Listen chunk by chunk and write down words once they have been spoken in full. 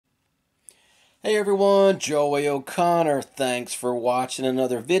Hey everyone, Joey O'Connor. Thanks for watching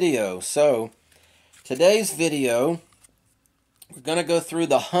another video. So, today's video, we're going to go through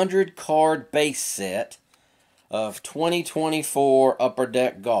the 100 card base set of 2024 Upper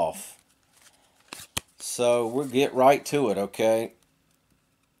Deck Golf. So, we'll get right to it, okay?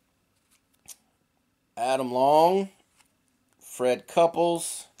 Adam Long, Fred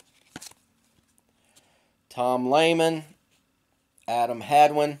Couples, Tom Lehman, Adam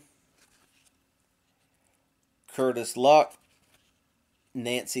Hadwin, Curtis Luck,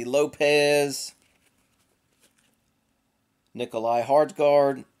 Nancy Lopez, Nikolai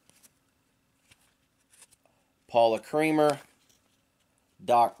Hardsgaard, Paula Creamer,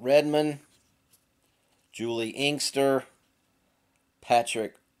 Doc Redman, Julie Inkster,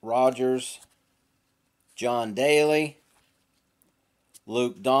 Patrick Rogers, John Daly,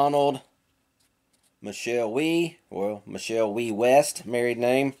 Luke Donald, Michelle Wee West, married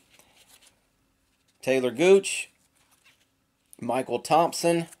name, Taylor Gooch, Michael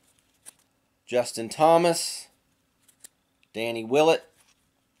Thompson, Justin Thomas, Danny Willett,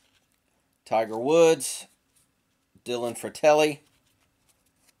 Tiger Woods, Dylan Fratelli,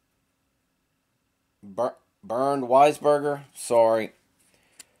 Bernd Weisberger,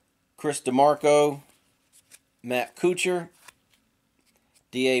 Chris DeMarco, Matt Kuchar,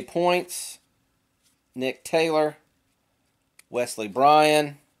 D.A. Points, Nick Taylor, Wesley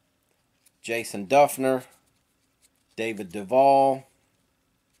Bryan, Jason Duffner, David Duvall,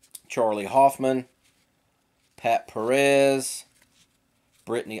 Charlie Hoffman, Pat Perez,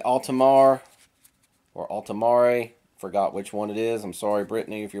 Brittany Altamar, or Altamare, forgot which one it is. I'm sorry,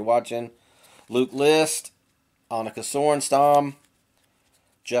 Brittany, if you're watching. Luke List, Annika Sorenstam,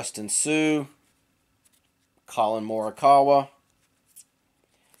 Justin Sue, Colin Morikawa,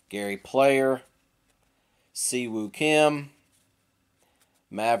 Gary Player, Siwoo Kim,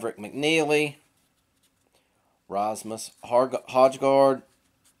 Maverick McNeely, Rasmus Hodggaard,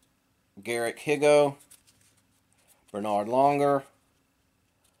 Garrick Higo, Bernard Longer,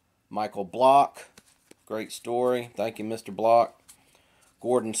 Michael Block, great story, thank you Mr. Block,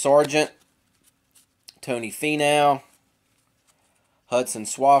 Gordon Sargent, Tony Finau, Hudson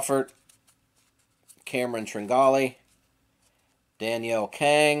Swafford, Cameron Tringali, Danielle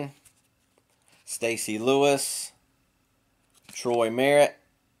Kang, Stacy Lewis, Troy Merritt,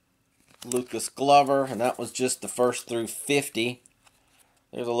 Lucas Glover, and that was just the first through 50.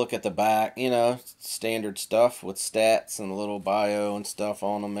 There's a look at the back, you know, standard stuff with stats and a little bio and stuff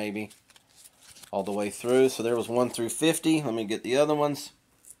on them maybe all the way through. So there was 1 through 50. Let me get the other ones.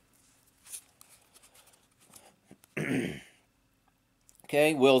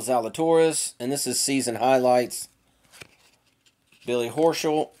 Okay, Will Zalatoris, and this is season highlights. Billy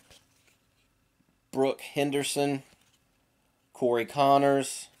Horschel, Brooke Henderson, Corey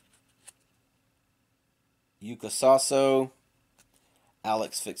Connors, Yuka Sasso,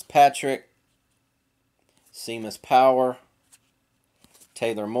 Alex Fitzpatrick, Seamus Power,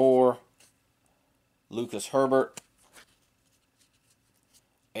 Taylor Moore, Lucas Herbert,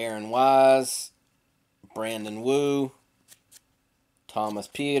 Aaron Wise, Brandon Wu, Thomas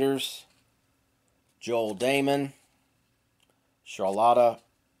Peters, Joel Damon, Charlotta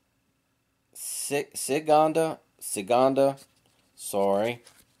Siganda,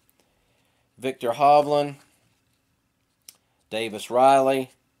 Viktor Hovland, Davis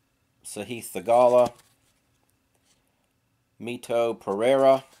Riley, Sahith Theegala, Mito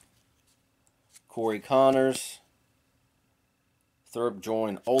Pereira, Corey Connors,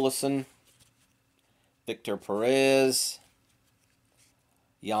 Thorbjorn Olesen, Victor Perez,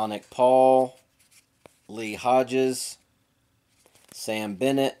 Yannick Paul, Lee Hodges, Sam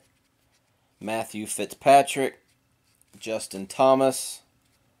Bennett, Matthew Fitzpatrick, Justin Thomas,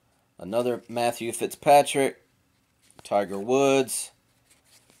 another Matthew Fitzpatrick, Tiger Woods,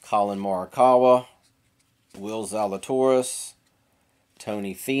 Colin Morikawa, Will Zalatoris,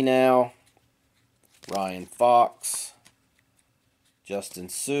 Tony Finau, Ryan Fox, Justin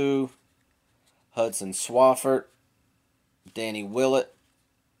Sue, Hudson Swafford, Danny Willett,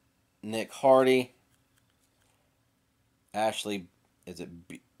 Nick Hardy, Ashley, is it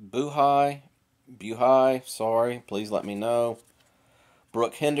Buhai, sorry, please let me know,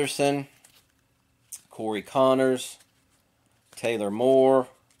 Brooke Henderson, Corey Connors, Taylor Moore,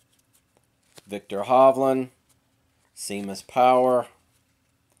 Victor Hovland, Seamus Power,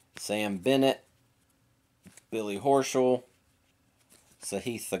 Sam Bennett, Billy Horschel,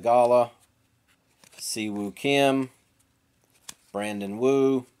 Sahith Theegala, Siwoo Kim, Brandon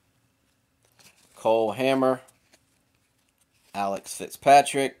Wu, Cole Hammer, Alex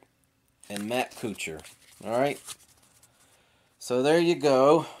Fitzpatrick, and Matt Kuchar. Alright. So there you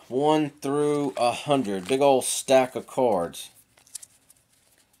go, 1 through 100, big old stack of cards.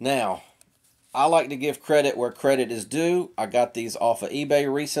 Now, I like to give credit where credit is due. I got these off of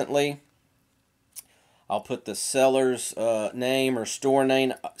eBay recently. I'll put the seller's name or store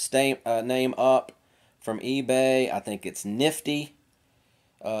name up from eBay. I think it's Nifty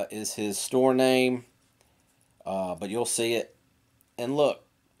is his store name, but you'll see it. And look,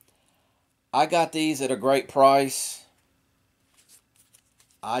 I got these at a great price.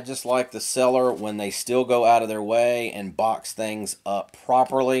 I just like the seller when they still go out of their way and box things up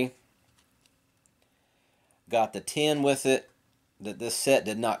properly. Got the tin with it that this set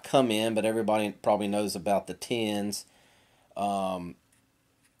did not come in, but everybody probably knows about the tins. And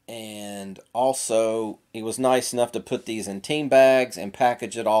also, he was nice enough to put these in team bags and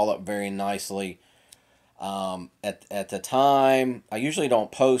package it all up very nicely. At the time, I usually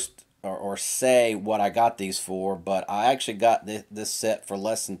don't post or say what I got these for, but I actually got this set for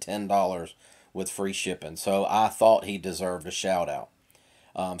less than $10 with free shipping. So I thought he deserved a shout out.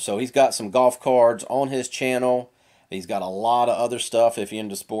 So he's got some golf cards on his channel. He's got a lot of other stuff. If you're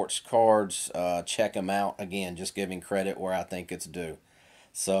into sports cards, check him out. Again, just giving credit where I think it's due.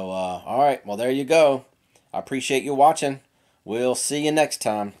 So, all right. Well, there you go. I appreciate you watching. We'll see you next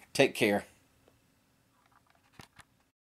time. Take care.